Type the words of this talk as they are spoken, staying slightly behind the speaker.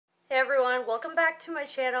Hey everyone, welcome back to my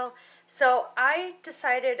channel. So I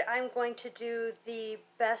decided I'm going to do the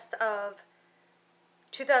best of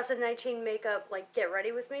 2019 makeup, like get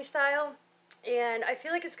ready with me style. And I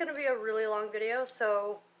feel like it's going to be a really long video,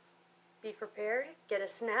 so be prepared, get a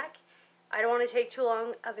snack. I don't want to take too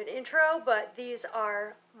long of an intro, but these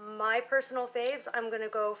are my personal faves. I'm going to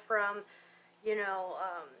go from,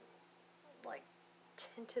 like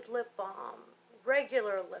tinted lip balm,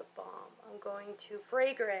 regular lip balm. I'm going to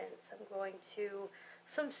fragrance. I'm going to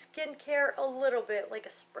some skincare, a little bit like a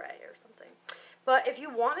spray or something. But if you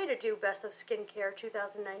want me to do best of skincare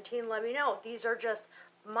 2019, let me know. These are just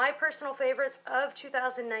my personal favorites of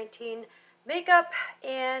 2019 makeup,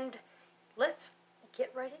 and let's get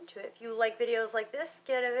right into it. If you like videos like this,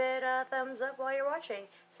 give it a thumbs up while you're watching.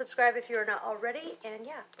 Subscribe if you're not already, and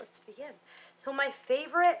yeah, let's begin. So my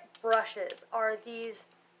favorite brushes are these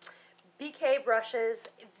BK brushes.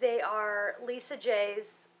 They are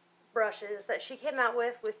Lisaj's brushes that she came out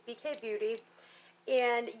with BK Beauty.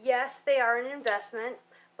 And yes, they are an investment,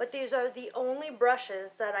 but these are the only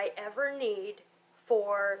brushes that I ever need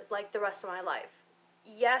for like the rest of my life.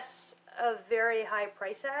 Yes, a very high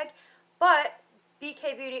price tag, but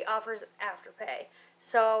BK Beauty offers Afterpay.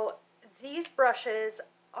 So these brushes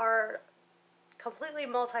are completely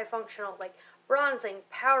multifunctional, like bronzing,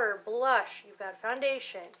 powder, blush, you've got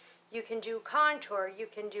foundation, you can do contour, you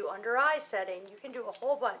can do under eye setting, you can do a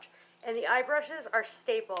whole bunch. And the eye brushes are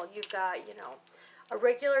staple. You've got, a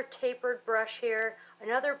regular tapered brush here,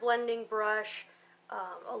 another blending brush,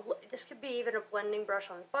 this could be even a blending brush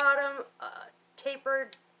on the bottom, a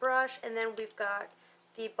tapered brush, and then we've got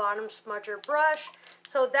the bottom smudger brush.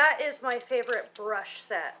 So that is my favorite brush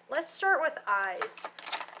set. Let's start with eyes.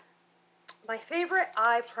 My favorite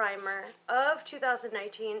eye primer of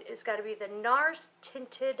 2019 is got to be the NARS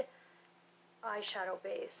Tinted Eyeshadow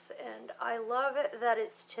Base. And I love it that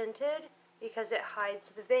it's tinted because it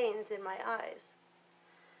hides the veins in my eyes.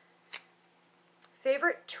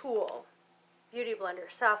 Favorite tool, Beauty Blender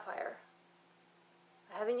Sapphire.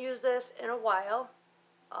 I haven't used this in a while,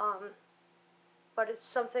 but it's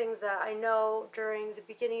something that I know during the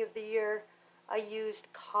beginning of the year I used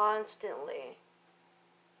constantly.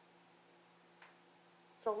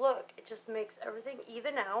 So look, it just makes everything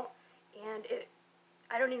even out, and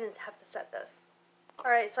I don't even have to set this.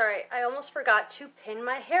 Alright, sorry, I almost forgot to pin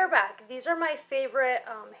my hair back. These are my favorite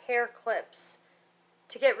hair clips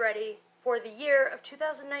to get ready for the year of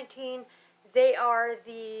 2019. They are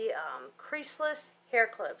the creaseless hair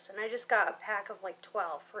clips, and I just got a pack of like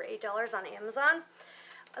 12 for $8 on Amazon.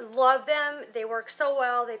 I love them. They work so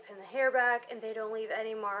well. They pin the hair back, and they don't leave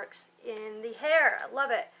any marks in the hair. I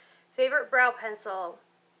love it. Favorite brow pencil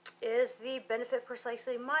is the Benefit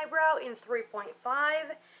Precisely My Brow in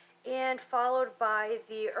 3.5, and followed by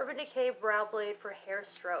the Urban Decay Brow Blade for hair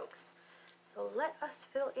strokes. So let us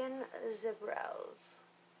fill in the brows.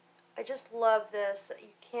 I just love this.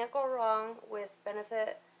 You can't go wrong with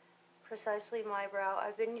Benefit Precisely My Brow.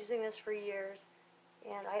 I've been using this for years,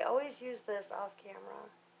 and I always use this off camera,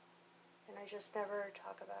 and I just never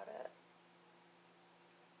talk about it.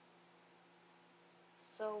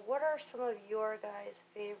 So what are some of your guys'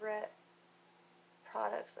 favorite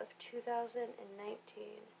products of 2019?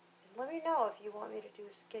 And let me know if you want me to do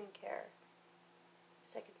skincare,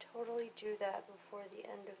 because I can totally do that before the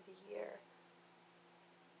end of the year.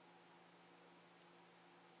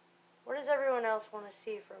 What does everyone else want to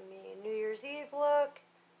see from me? New Year's Eve look?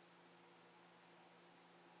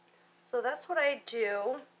 So that's what I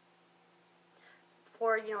do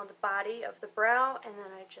for, the body of the brow, and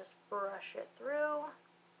then I just brush it through.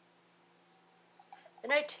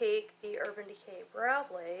 Then I take the Urban Decay Brow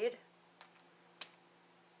Blade,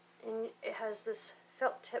 and it has this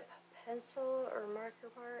felt tip pencil or marker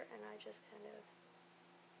part, and I just kind of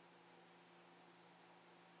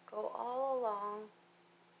go all along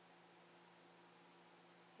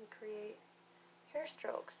and create hair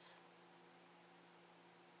strokes.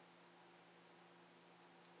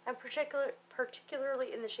 I'm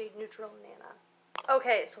particularly in the shade Neutral Nana.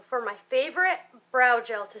 Okay, so for my favorite brow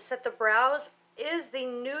gel to set the brows is the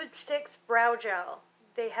Nude Sticks Brow Gel.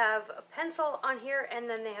 They have a pencil on here, and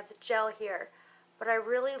then they have the gel here. But I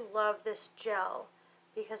really love this gel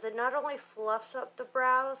because it not only fluffs up the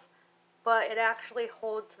brows, but it actually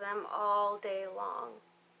holds them all day long.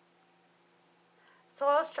 So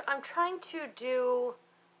I'm trying to do,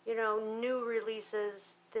 new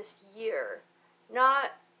releases this year.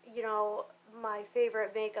 Not, my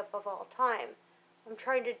favorite makeup of all time. I'm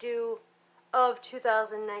trying to do of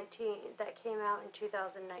 2019 that came out in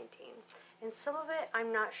 2019. And some of it,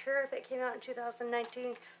 I'm not sure if it came out in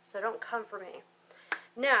 2019, so don't come for me.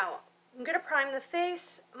 Now, I'm going to prime the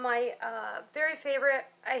face. My very favorite,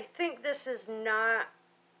 I think this is not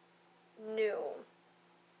new.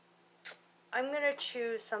 I'm going to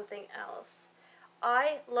choose something else.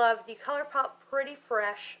 I love the ColourPop Pretty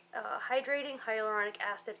Fresh Hydrating Hyaluronic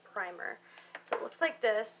Acid Primer. So it looks like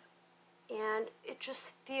this, and it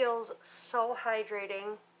just feels so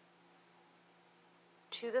hydrating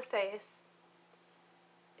to the face.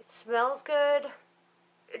 It smells good.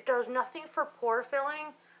 It does nothing for pore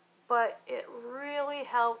filling, but it really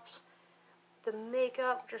helps the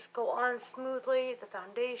makeup just go on smoothly, the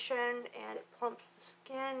foundation, and it plumps the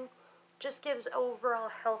skin. Just gives overall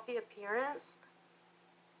healthy appearance,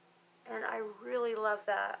 and I really love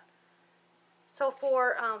that. So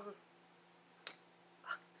for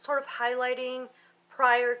sort of highlighting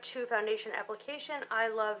prior to foundation application, I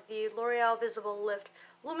love the L'Oreal Visible Lift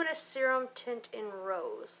Luminous Serum Tint in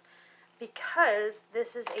Rose, because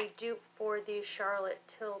this is a dupe for the Charlotte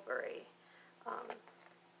Tilbury.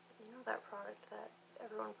 You know that product that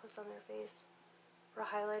everyone puts on their face for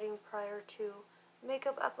highlighting prior to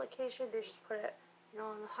makeup application? They just put it, you know,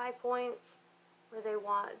 on the high points where they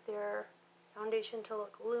want their foundation to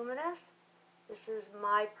look luminous. This is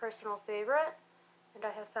my personal favorite, and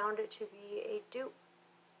I have found it to be a dupe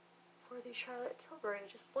for the Charlotte Tilbury.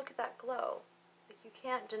 Just look at that glow. Like, you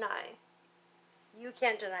can't deny. You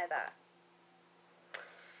can't deny that.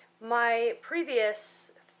 My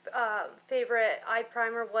previous favorite eye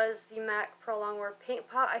primer was the MAC Pro Longwear Paint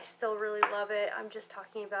Pot. I still really love it. I'm just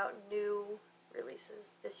talking about new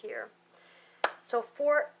releases this year. So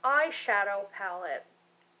for eyeshadow palette,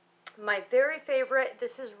 my very favorite,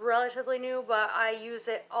 this is relatively new, but I use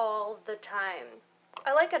it all the time.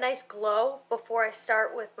 I like a nice glow before I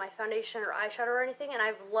start with my foundation or eyeshadow or anything, and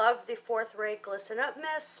I've loved the Fourth Ray Glisten Up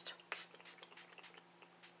Mist.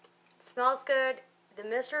 It smells good. The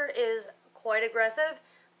mister is quite aggressive,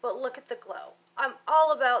 but look at the glow. I'm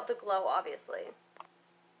all about the glow, obviously.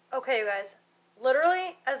 Okay, you guys,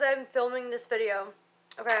 literally, as I'm filming this video,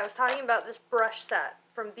 okay, I was talking about this brush set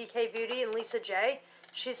from BK Beauty and Lisaj.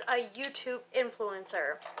 She's a YouTube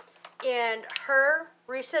influencer, and her,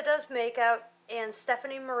 Risadoesmakeup, and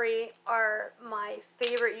Stephanie Marie are my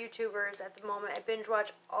favorite YouTubers at the moment. I binge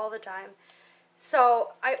watch all the time.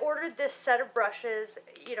 So I ordered this set of brushes.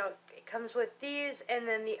 You know, it comes with these and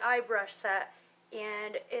then the eye brush set,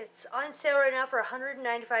 and it's on sale right now for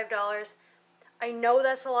 $195. I know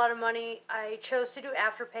that's a lot of money. I chose to do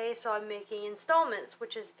Afterpay, so I'm making installments,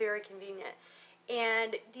 which is very convenient.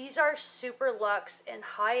 And these are super luxe and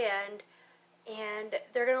high-end, and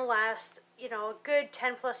they're going to last, you know, a good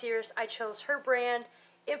 10 plus years. I chose her brand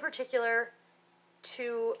in particular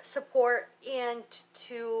to support and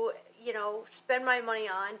to, you know, spend my money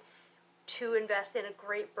on, to invest in a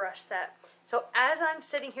great brush set. So as I'm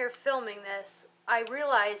sitting here filming this, I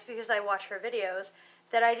realized, because I watch her videos,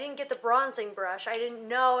 that I didn't get the bronzing brush. I didn't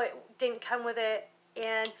know it didn't come with it,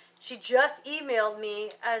 and she just emailed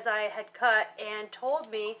me as I had cut and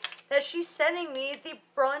told me that she's sending me the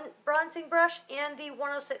bronzing brush and the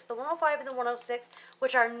 106, the 105 and the 106,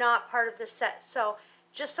 which are not part of this set. So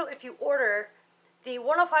just so if you order, the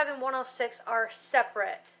 105 and 106 are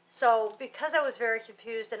separate. So because I was very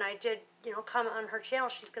confused and I did, you know, comment on her channel,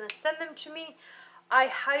 she's going to send them to me. I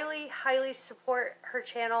highly, highly support her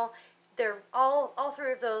channel. They're all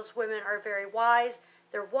three of those women are very wise.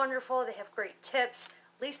 They're wonderful. They have great tips.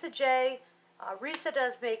 Lisaj,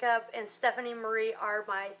 Risadoesmakeup, and Stephanie Marie are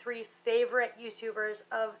my three favorite YouTubers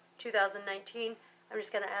of 2019. I'm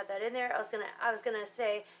just gonna add that in there. I was gonna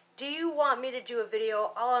say, do you want me to do a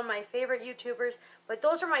video all on my favorite YouTubers? But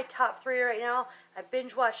those are my top three right now. I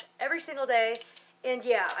binge watch every single day, and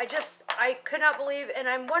yeah, I could not believe. And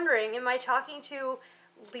I'm wondering, am I talking to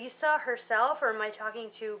Lisa herself, or am I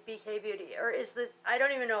talking to BK Beauty, or is this, I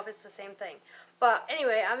don't even know if it's the same thing. But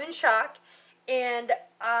anyway, I'm in shock, and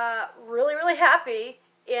really, really happy,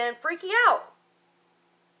 and freaking out.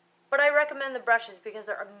 But I recommend the brushes because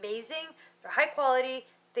they're amazing, they're high quality,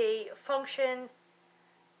 they function,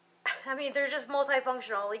 I mean, they're just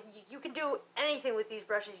multifunctional. Like, you can do anything with these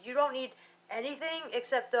brushes. You don't need anything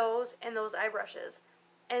except those and those eye brushes.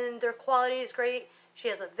 And their quality is great. She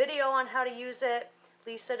has a video on how to use it.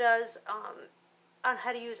 Lisa does, on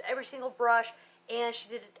how to use every single brush, and she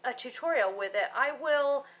did a tutorial with it. I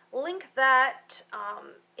will link that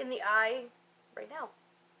in the eye right now.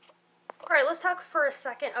 Alright, let's talk for a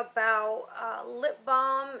second about lip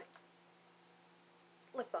balms.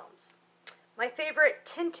 My favorite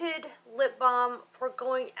tinted lip balm for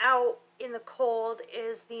going out in the cold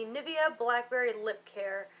is the Nivea Blackberry Lip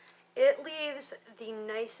Care. It leaves the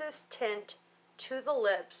nicest tint to the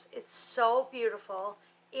lips. It's so beautiful,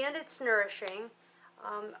 and it's nourishing.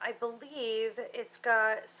 I believe it's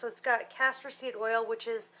got castor seed oil, which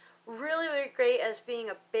is really, really great as being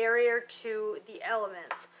a barrier to the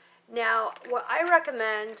elements. Now, what I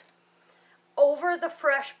recommend over the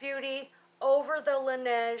Fresh Beauty, over the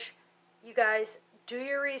Laneige, you guys do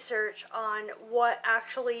your research on what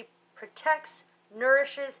actually protects,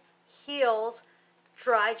 nourishes, heals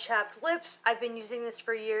dry, chapped lips. I've been using this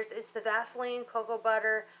for years. It's the Vaseline Cocoa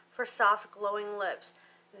Butter for soft, glowing lips.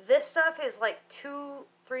 This stuff is like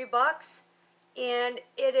 $2-3, and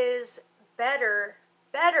it is better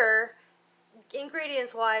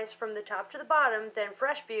ingredients-wise from the top to the bottom than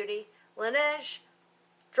Fresh Beauty, Laneige,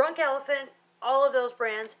 Drunk Elephant, all of those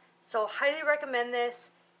brands. So highly recommend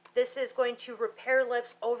this. This is going to repair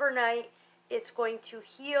lips overnight. It's going to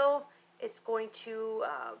heal. It's going to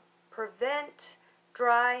prevent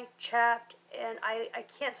dry, chapped, and I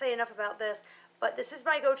can't say enough about this, but this is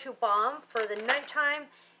my go-to balm for the nighttime,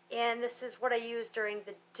 and this is what I use during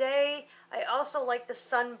the day. I also like the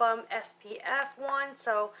Sun Bum SPF one,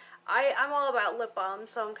 so I'm all about lip balm,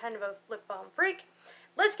 so I'm kind of a lip balm freak.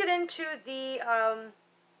 Let's get into the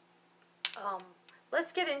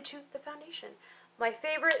foundation. My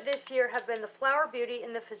favorite this year have been the Flower Beauty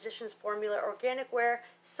and the Physicians Formula Organic Wear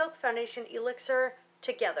Silk Foundation Elixir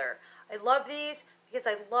together. I love these because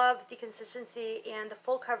I love the consistency and the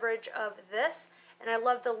full coverage of this, and I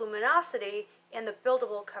love the luminosity and the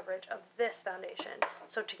buildable coverage of this foundation.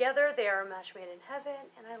 So together they are a match made in heaven,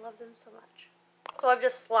 and I love them so much. So I've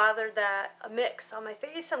just slathered that a mix on my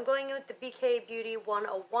face. I'm going in with the BK Beauty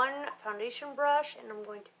 101 foundation brush, and I'm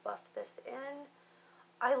going to buff this in.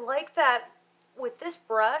 I like that with this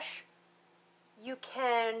brush, you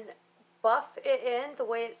can buff it in the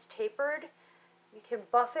way it's tapered. You can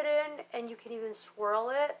buff it in, and you can even swirl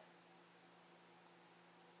it.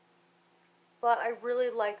 But I really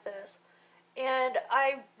like this. And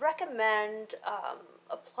I recommend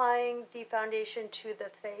applying the foundation to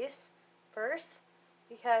the face first,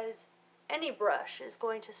 because any brush is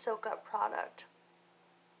going to soak up product.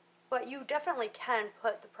 But you definitely can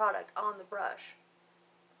put the product on the brush.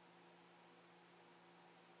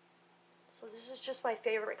 So this is just my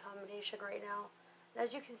favorite combination right now. And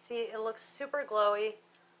as you can see, it looks super glowy,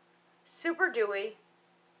 super dewy,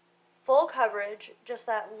 full coverage, just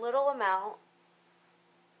that little amount,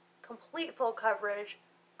 complete full coverage,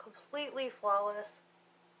 completely flawless.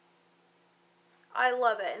 I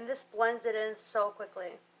love it, and this blends it in so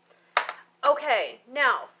quickly. Okay,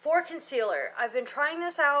 now for concealer. I've been trying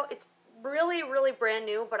this out. It's really, really brand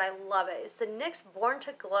new, but I love it. It's the NYX Born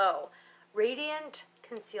to Glow Radiant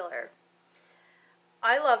Concealer.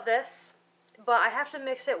 I love this, but I have to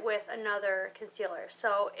mix it with another concealer.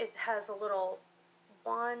 So it has a little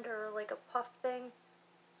wand or like a puff thing.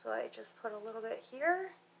 So I just put a little bit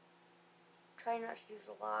here. Try not to use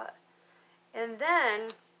a lot. And then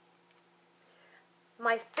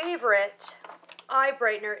my favorite eye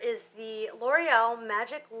brightener is the L'Oreal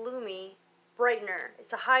Magic Lumi Brightener.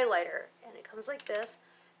 It's a highlighter, and it comes like this.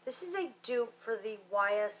 This is a dupe for the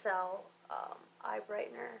YSL eye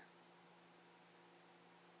brightener.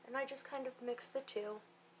 And I just kind of mix the two.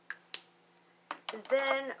 And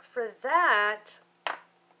then for that,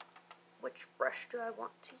 which brush do I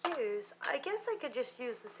want to use? I guess I could just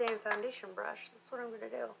use the same foundation brush. That's what I'm going to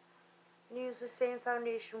do. I'm going to use the same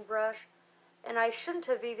foundation brush. And I shouldn't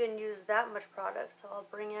have even used that much product, so I'll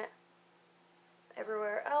bring it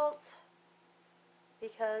everywhere else,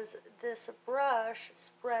 because this brush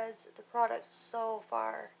spreads the product so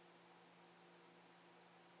far.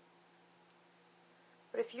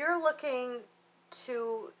 But if you're looking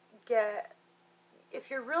to if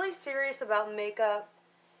you're really serious about makeup,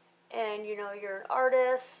 and you know you're an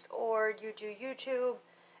artist or you do YouTube,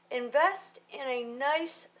 invest in a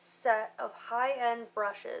nice set of high-end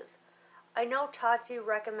brushes. I know Tati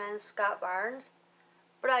recommends Scott Barnes,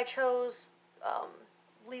 but I chose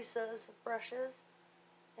Lisa's brushes,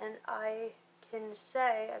 and I can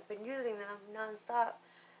say I've been using them non-stop.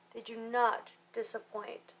 They do not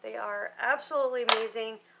disappoint. They are absolutely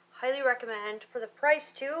amazing. Highly recommend. For the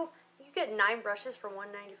price too, you get 9 brushes for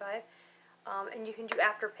 $1.95, and you can do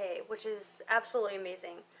Afterpay, which is absolutely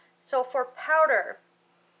amazing. So for powder,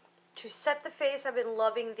 to set the face, I've been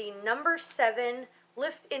loving the No. 7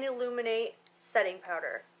 Lift and Illuminate setting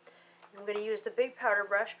powder. I'm going to use the big powder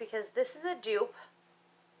brush because this is a dupe,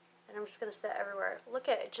 and I'm just going to set everywhere. Look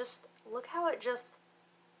at it, look how it just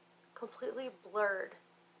completely blurred.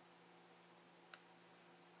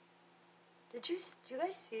 Do you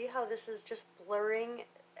guys see how this is just blurring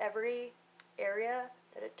every area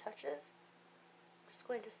that it touches? I'm just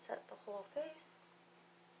going to set the whole face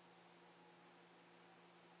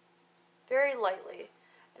very lightly.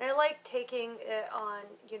 And I like taking it on,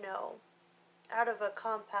 you know, out of a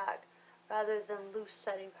compact rather than loose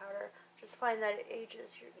setting powder. Just find that it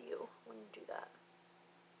ages you when you do that.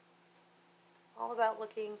 All about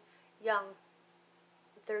looking young.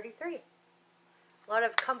 I'm 33. A lot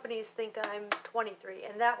of companies think I'm 23,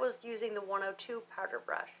 and that was using the 102 powder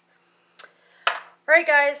brush. Alright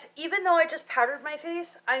guys, even though I just powdered my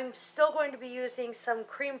face, I'm still going to be using some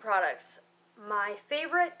cream products. My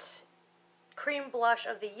favorite cream blush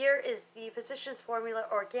of the year is the Physicians Formula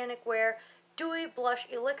Organic Wear Dewy Blush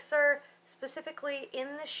Elixir, specifically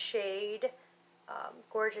in the shade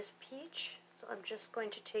Gorgeous Peach. So I'm just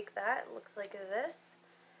going to take that, it looks like this,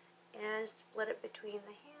 and split it between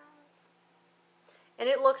the hands. And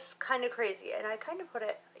it looks kind of crazy, and I kind of put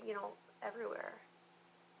it, you know, everywhere.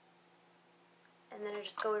 And then I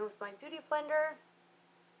just go in with my Beauty Blender.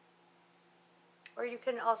 Or you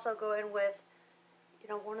can also go in with, you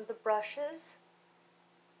know, one of the brushes,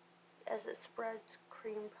 as it spreads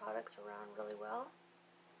cream products around really well.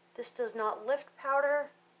 This does not lift powder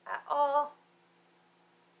at all.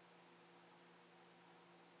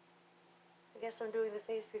 I guess I'm doing the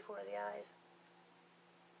face before the eyes.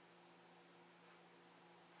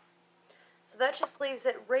 So that just leaves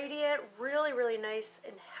it radiant, really, really nice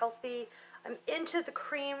and healthy. I'm into the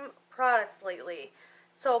cream products lately.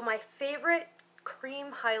 So my favorite cream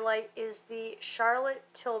highlight is the Charlotte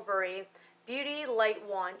Tilbury Beauty Light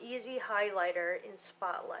One Easy Highlighter in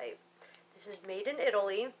Spotlight. This is made in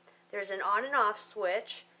Italy. There's an on and off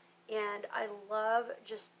switch, and I love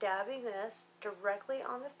just dabbing this directly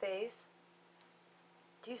on the face.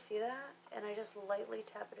 Do you see that? And I just lightly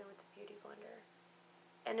tap it in with the Beauty Blender.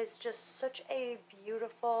 And it's just such a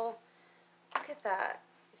beautiful, look at that.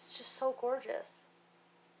 It's just so gorgeous.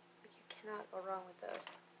 Like, you cannot go wrong with this.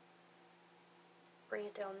 Bring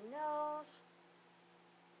it down the nose.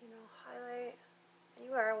 You know, highlight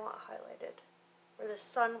anywhere I want highlighted, where the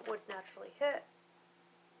sun would naturally hit.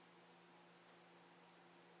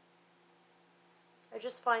 I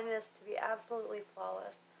just find this to be absolutely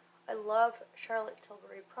flawless. I love Charlotte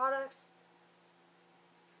Tilbury products,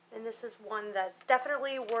 and this is one that's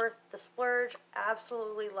definitely worth the splurge.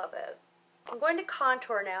 Absolutely love it. I'm going to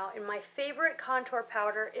contour now, and my favorite contour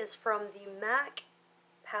powder is from the MAC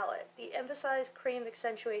palette, the Emphasize Cream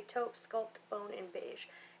Accentuate Taupe Sculpt Bone in Beige.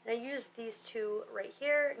 And I use these two right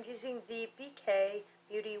here. I'm using the BK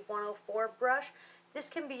Beauty 104 brush. This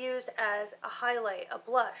can be used as a highlight, a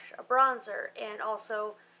blush, a bronzer, and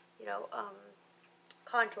also, you know,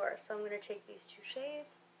 contour. So I'm going to take these two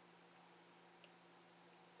shades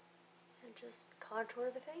and just contour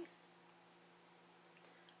the face.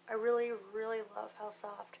 I really, really love how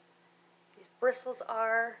soft these bristles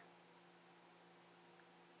are.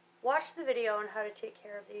 Watch the video on how to take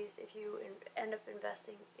care of these if you end up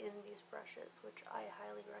investing in these brushes, which I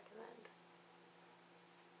highly recommend.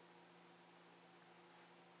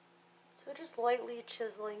 So just lightly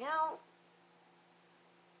chiseling out.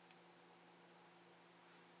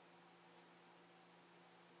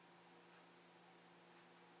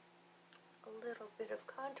 A little bit of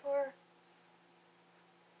contour.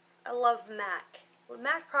 I love MAC.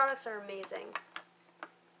 MAC products are amazing.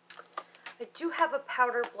 I do have a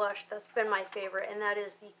powder blush that's been my favorite, and that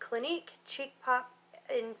is the Clinique Cheek Pop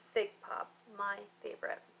in Fig Pop, my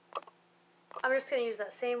favorite. I'm just going to use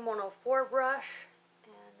that same 104 brush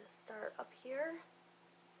and start up here,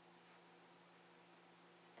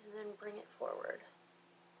 and then bring it forward.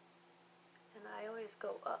 And I always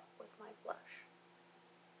go up with my blush.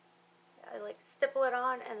 I like stipple it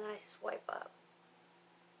on, and then I swipe up.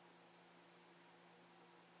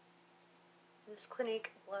 This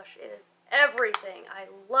Clinique blush is everything. I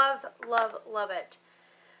love, love, love it.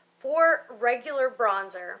 For regular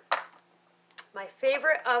bronzer, my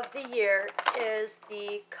favorite of the year is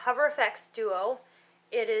the Cover FX Duo.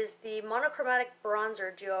 It is the monochromatic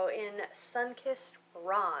bronzer duo in Sunkissed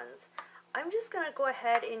Bronze. I'm just going to go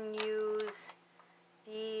ahead and use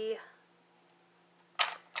the,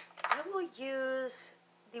 I will use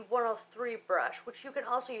the 103 brush, which you can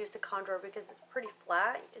also use to contour because it's pretty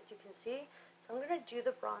flat, as you can see. So I'm going to do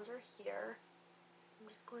the bronzer here. I'm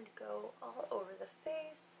just going to go all over the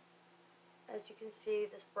face. As you can see,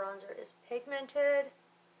 this bronzer is pigmented.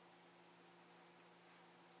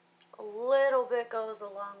 A little bit goes a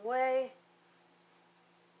long way.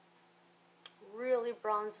 Really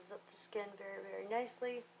bronzes up the skin very, very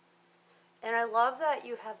nicely. And I love that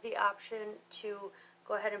you have the option to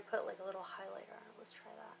go ahead and put like a little highlighter on it. Let's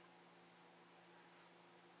try that.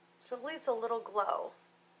 So it leaves a little glow,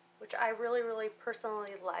 which I really, really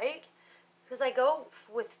personally like, because I go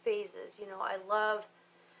with phases. You know, I love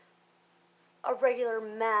a regular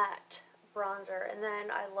matte bronzer, and then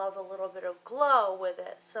I love a little bit of glow with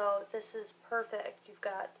it, so this is perfect. You've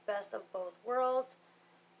got the best of both worlds,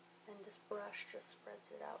 and this brush just spreads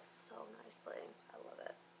it out so nicely. I love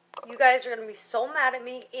it. You guys are going to be so mad at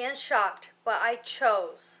me and shocked, but I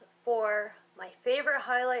chose for my favorite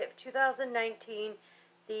highlight of 2019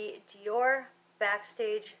 the Dior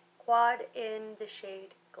Backstage Quad in the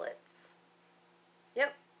shade Glitz.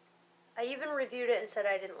 Yep, I even reviewed it and said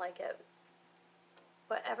I didn't like it.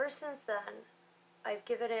 But ever since then, I've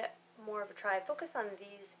given it more of a try. Focus on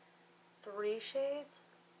these 3 shades.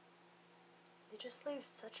 They just leave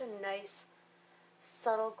such a nice,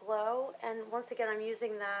 subtle glow. And once again, I'm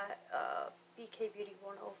using that BK Beauty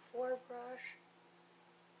 104 brush.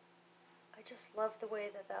 I just love the way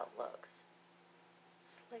that that looks.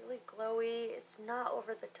 Slightly glowy. It's not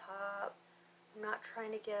over the top. I'm not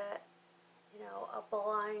trying to get, you know, a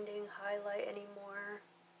blinding highlight anymore.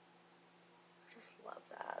 I just love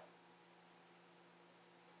that.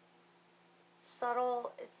 It's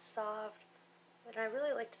subtle, it's soft, and I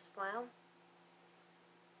really like to smile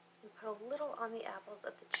and put a little on the apples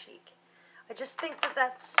of the cheek. I just think that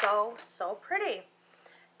that's so, so pretty.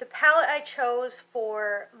 The palette I chose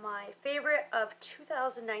for my favorite of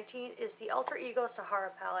 2019 is the Alter Ego Sahara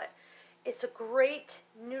palette. It's a great,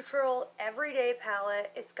 neutral, everyday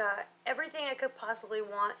palette. It's got everything I could possibly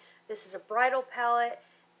want. This is a bridal palette.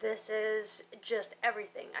 This is just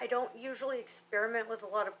everything. I don't usually experiment with a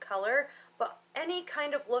lot of color, but any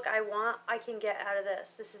kind of look I want, I can get out of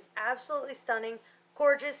this. This is absolutely stunning,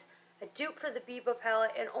 gorgeous, a dupe for the Biba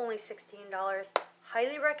palette, and only $16.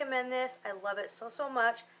 Highly recommend this. I love it so, so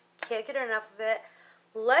much. Can't get enough of it.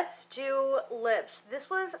 Let's do lips. This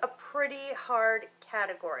was a pretty hard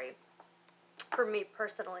category for me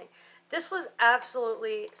personally. This was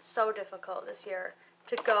absolutely so difficult this year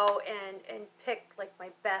to go and pick like my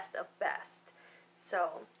best of best.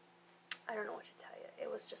 So I don't know what to tell you. It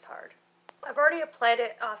was just hard. I've already applied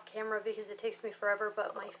it off camera because it takes me forever,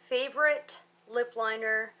 but my favorite lip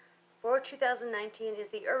liner for 2019 is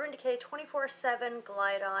the Urban Decay 24/7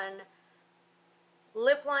 Glide On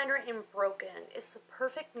lip liner in Broken. It's the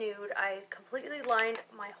perfect nude. I completely lined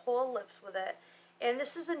my whole lips with it. And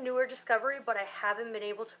this is a newer discovery, but I haven't been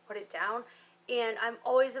able to put it down. And I'm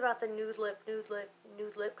always about the nude lip, nude lip,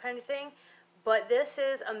 nude lip kind of thing. But this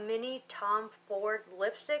is a mini Tom Ford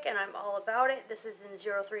lipstick, and I'm all about it. This is in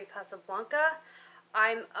 03 Casablanca.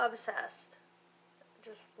 I'm obsessed.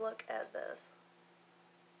 Just look at this.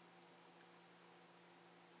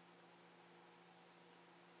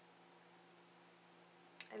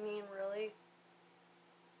 I mean, really?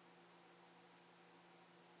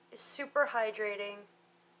 It's super hydrating,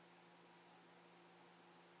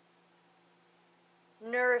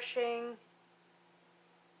 nourishing.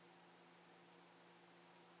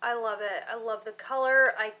 I love it. I love the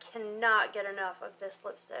color. I cannot get enough of this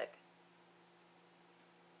lipstick.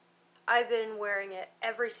 I've been wearing it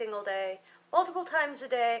every single day, multiple times a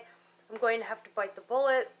day. I'm going to have to bite the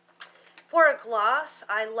bullet. For a gloss,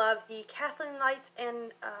 I love the Kathleen Lights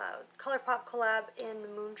and ColourPop collab in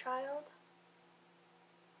Moonchild.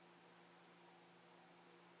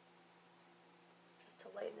 Just to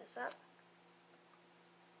lighten this up.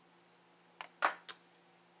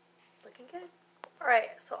 Looking good.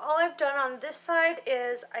 Alright, so all I've done on this side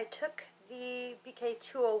is I took the BK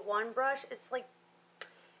 201 brush. It's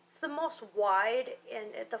the most wide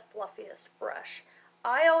and the fluffiest brush.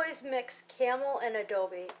 I always mix Camel and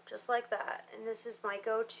Adobe, just like that. And this is my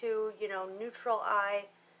go-to, you know, neutral eye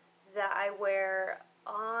that I wear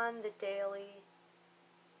on the daily.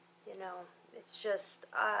 You know, it's just,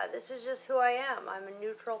 this is just who I am. I'm a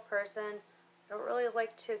neutral person. I don't really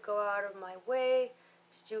like to go out of my way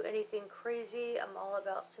to do anything crazy. I'm all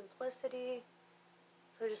about simplicity.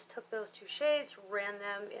 So I just took those 2 shades, ran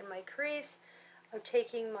them in my crease. I'm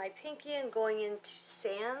taking my pinky and going into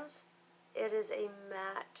Sands. It is a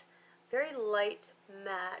matte, very light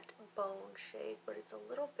matte bone shade, but it's a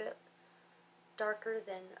little bit darker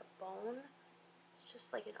than a bone. It's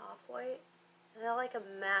just like an off-white. And I like a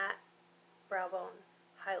matte brow bone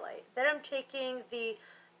highlight. Then I'm taking the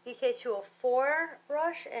BK 204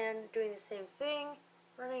 brush and doing the same thing,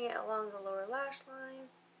 running it along the lower lash line.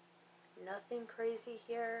 Nothing crazy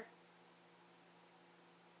here.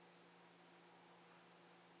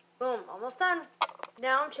 Boom, almost done.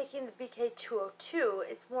 Now I'm taking the BK 202.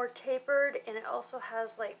 It's more tapered and it also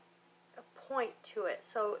has like a point to it.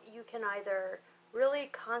 So you can either really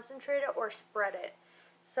concentrate it or spread it.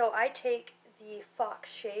 So I take the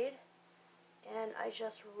Fox shade and I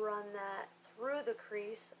just run that through the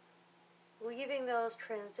crease, leaving those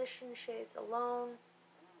transition shades alone.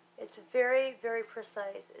 It's very, very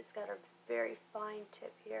precise. It's got a very fine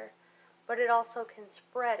tip here. but it also can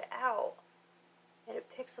spread out, and it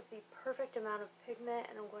picks up the perfect amount of pigment,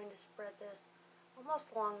 and I'm going to spread this almost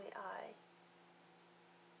along the eye.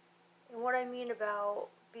 And what I mean about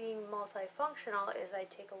being multifunctional is I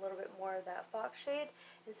take a little bit more of that fox shade,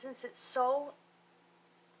 and since it's so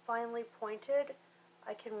finely pointed,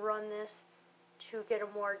 I can run this to get a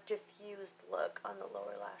more diffused look on the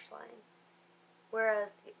lower lash line.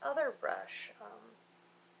 Whereas the other brush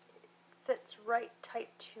fits right tight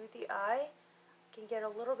to the eye, I can get a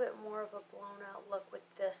little bit more of a blown out look with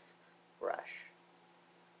this brush,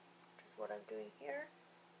 which is what I'm doing here.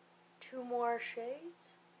 2 more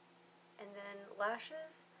shades, and then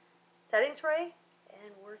lashes, setting spray,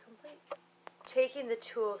 and we're complete. Taking the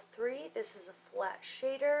 203, this is a flat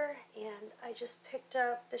shader, and I just picked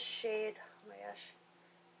up the shade, oh my gosh,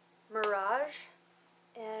 Mirage,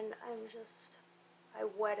 and I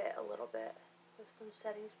wet it a little bit with some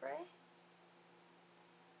setting spray,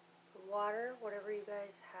 water, whatever you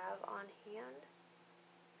guys have on hand,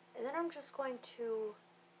 and then I'm just going to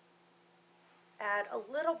add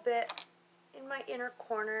a little bit in my inner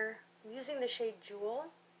corner. I'm using the shade Jewel.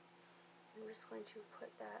 I'm just going to put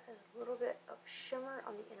that as a little bit of shimmer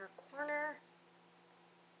on the inner corner.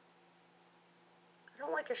 I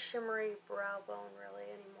don't like a shimmery brow bone really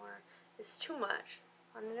anymore. It's too much.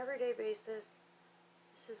 On an everyday basis,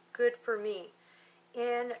 this is good for me.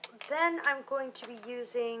 And then I'm going to be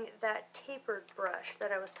using that tapered brush that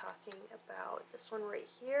I was talking about. This one right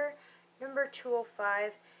here, number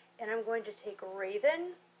 205. And I'm going to take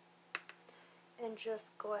Raven and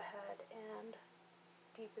just go ahead and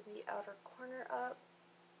deepen the outer corner up.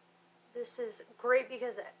 This is great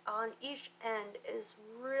because on each end is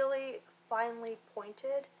really finely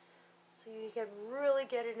pointed, so you can really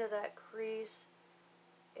get into that crease.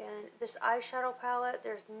 And this eyeshadow palette,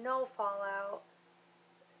 there's no fallout.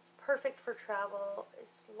 It's perfect for travel.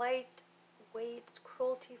 It's lightweight, it's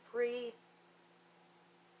cruelty free,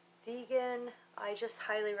 vegan. I just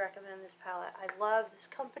highly recommend this palette. I love this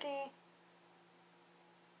company.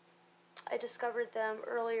 I discovered them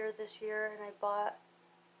earlier this year, and I bought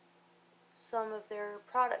some of their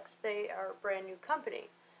products. They are a brand new company.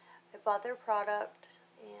 I bought their product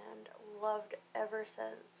and loved ever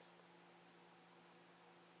since.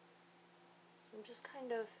 So I'm just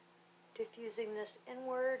kind of diffusing this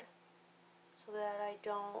inward so that I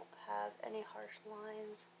don't have any harsh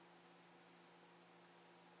lines.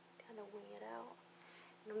 Kind of wing it out.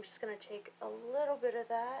 And I'm just going to take a little bit of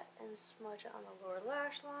that and smudge it on the lower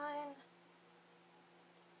lash line.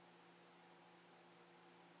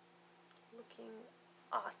 Looking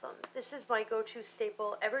awesome. This is my go-to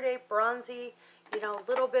staple, everyday bronzy,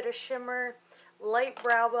 little bit of shimmer, light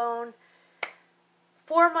brow bone.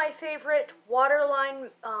 For my favorite waterline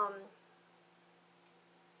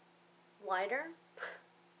liner,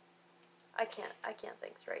 I can't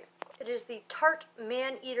think straight. It is the Tarte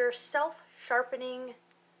Man-Eater Self-Sharpening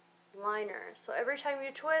Liner. So every time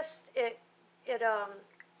you twist, it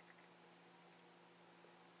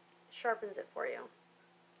sharpens it for you.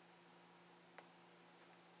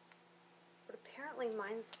 But apparently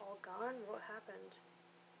mine's all gone. What happened?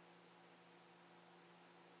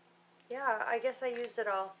 Yeah, I guess I used it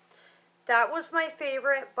all. That was my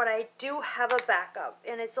favorite, but I do have a backup,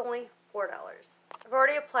 and it's only $4. I've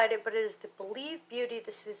already applied it, but it is the Believe Beauty.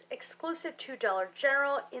 This is exclusive to Dollar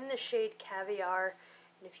General in the shade Caviar.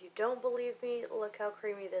 And if you don't believe me, look how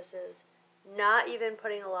creamy this is. Not even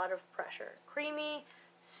putting a lot of pressure. Creamy,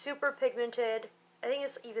 super pigmented. I think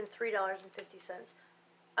it's even $3.50.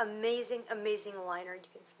 Amazing, amazing liner. You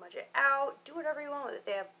can smudge it out, do whatever you want with it.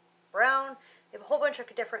 They have brown, they have a whole bunch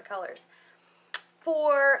of different colors.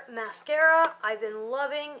 For mascara, I've been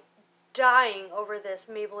dying over this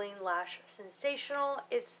Maybelline Lash Sensational.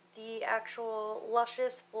 It's the actual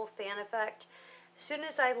luscious full fan effect. As soon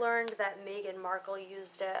as I learned that Meghan Markle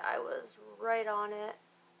used it, I was right on it.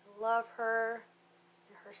 I love her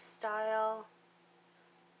and her style.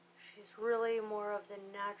 She's really more of the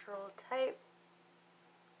natural type.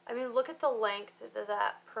 I mean, look at the length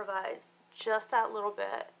that provides. Just that little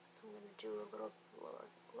bit. So I'm going to do a little lower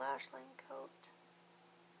lash line coat.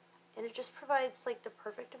 And it just provides like the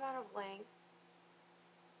perfect amount of length.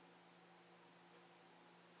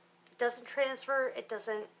 It doesn't transfer. It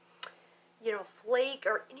doesn't, flake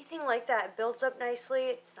or anything like that. It builds up nicely.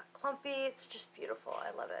 It's not clumpy. It's just beautiful.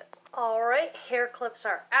 I love it. Alright, hair clips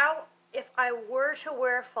are out. If I were to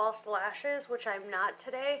wear false lashes, which I'm not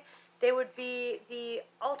today, they would be the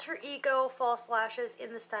Alter Ego false lashes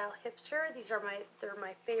in the style Hipster. They're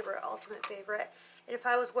my favorite, ultimate favorite. And if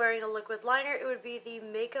I was wearing a liquid liner, it would be the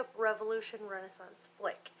Makeup Revolution Renaissance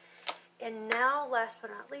Flick. And now, last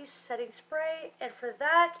but not least, setting spray. And for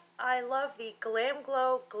that, I love the Glam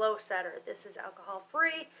Glow Glow Setter. This is alcohol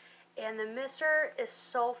free, and the mister is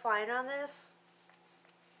so fine on this.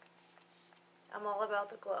 I'm all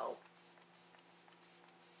about the glow.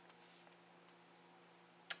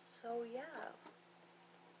 So yeah,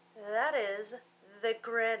 that is the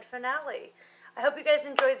grand finale. I hope you guys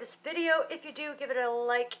enjoyed this video. If you do, give it a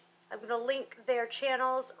like. I'm going to link their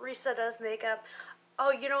channels, Risadoesmakeup.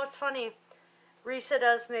 Oh, you know what's funny?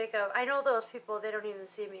 Risadoesmakeup. I know those people, they don't even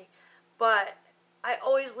see me. But I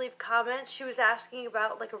always leave comments. She was asking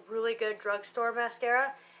about like a really good drugstore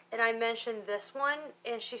mascara. And I mentioned this one.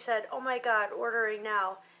 And she said, oh my god, ordering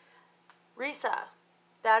now. Risa,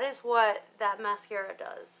 that is what that mascara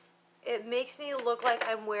does. It makes me look like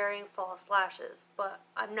I'm wearing false lashes. But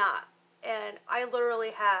I'm not. And I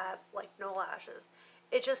literally have like no lashes.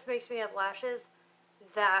 It just makes me have lashes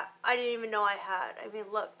that I didn't even know I had. I mean,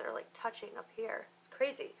 look, they're like touching up here. It's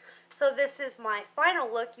crazy. So this is my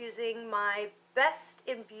final look using my Best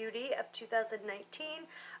in Beauty of 2019.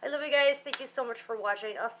 I love you guys. Thank you so much for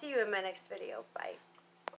watching. I'll see you in my next video. Bye.